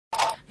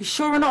You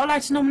sure we're not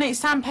allowed to nominate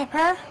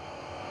Sandpepper?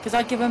 Because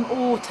I'd give them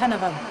all 10 of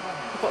them.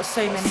 I've got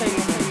so many.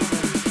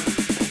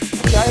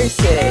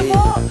 Josie! You know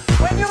what?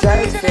 When you're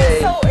rude and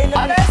insulting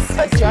the best.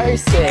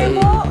 Josie! You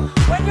know what?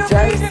 When you're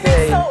rude and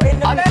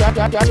insulting the best.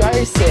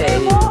 Josie!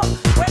 You know what?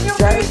 When you're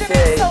rude and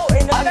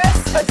insulting the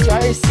best.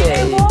 Josie!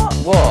 You know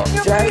what? What? When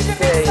you're rude and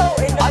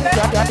insulting the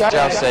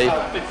best.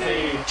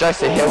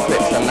 Josie, heel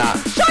flips and that.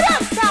 Shut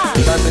up, Sam!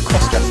 You going to the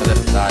cross-dresser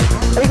lift today?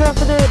 Are you going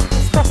for the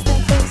disgusting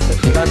face?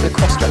 You going to the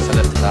cross-dresser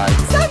lift today?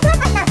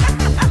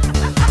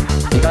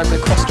 You going to the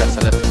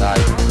cross-dresser lift today?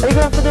 Are you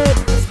going for the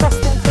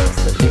disgusting face?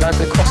 You going to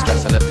the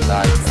cross-dresser lift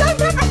today?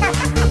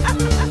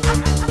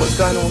 What's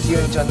going on with you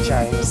and John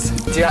James?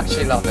 Do you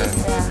actually love him?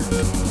 Yeah.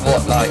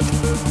 What, like,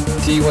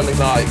 do you want to,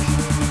 like,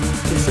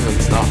 kiss him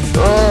and stuff?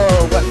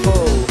 Oh, wet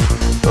ball!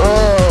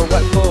 Oh,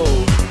 wet ball!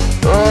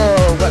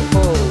 Oh, wet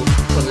ball!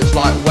 Because it's,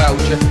 like, well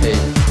drippy.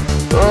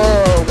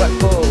 Oh, wet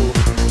ball!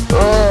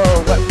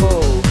 Oh, wet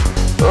ball!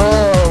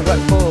 Oh,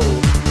 wet ball!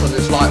 Because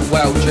it's, like,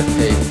 well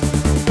drippy.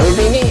 Have you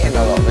been eating a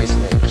lot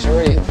recently? Because you're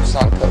really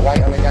starting to put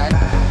weight on again.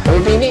 Have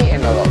you been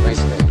eating a lot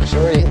recently? Because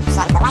you're really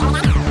starting to put weight on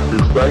again.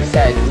 You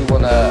said you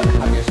want to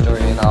have your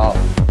story in our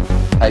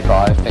paper.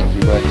 I think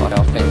you would. I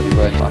think you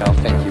would. I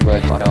think you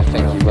would. I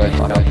think you would.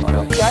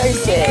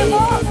 Josie!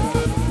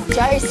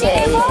 Josie!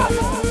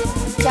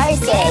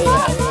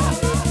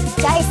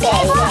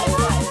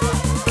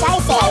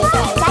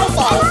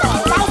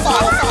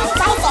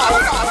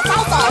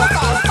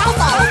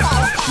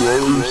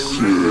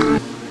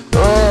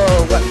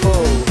 Oh, wet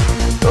ball!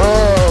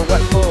 Oh,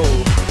 wet ball!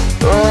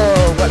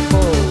 Oh, wet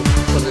ball!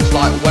 Because it's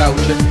like well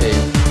drippy.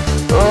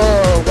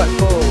 Oh, wet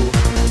ball!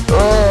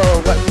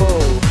 Oh, wet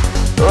ball!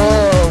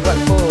 Oh, wet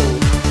ball!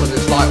 Because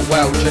it's like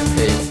well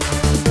drippy.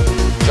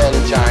 John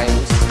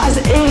James. As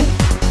it is,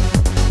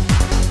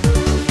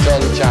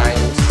 John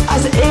James.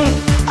 as it is,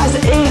 as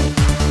it is.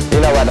 You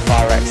know where the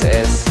fire exit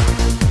is. Do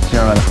you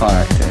know where the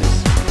fire exit is?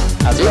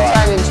 You've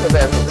turned into a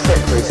bit of a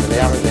prick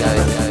recently, haven't you?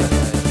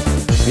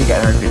 Me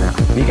getting angry now.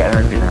 Me getting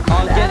angry now.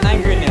 I'm getting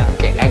angry now.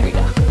 Get angry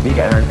now. Me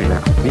getting angry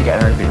now. Me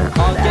getting angry now.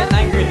 I'm getting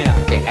angry now.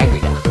 Get angry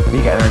now. Me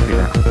getting angry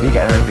now. Me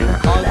getting angry now.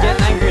 I'm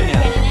getting angry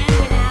now.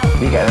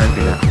 Me getting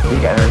angry now. Me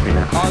getting angry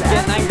now. I'm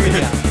getting angry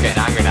now.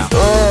 Getting angry now.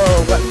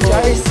 Oh, what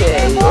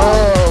Josie?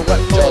 Oh,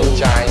 what John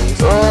James.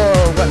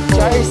 Oh, what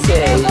Josie?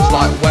 It's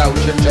like well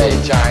drippy. John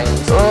James.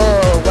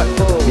 Oh, what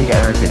ball? Me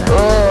getting angry now. Oh,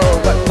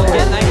 what ball? I'm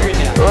getting angry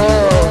now. Oh,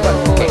 what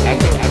ball? Get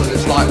angry now.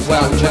 It's like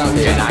well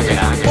drippy. Getting angry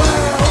now.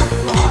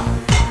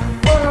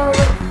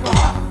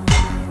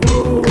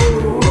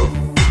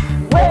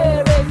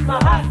 Where is my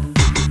hat?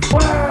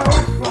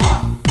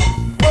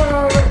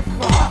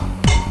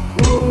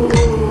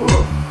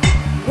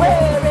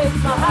 Where is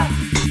my hat?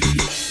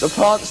 The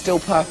plant's still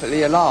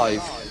perfectly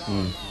alive.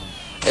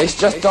 It's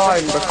just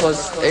dying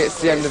because it's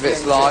the end of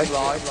its life.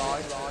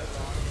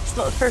 It's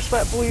not the first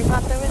wet ball you've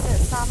had though, is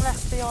it, Sam?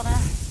 Let's be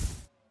honest.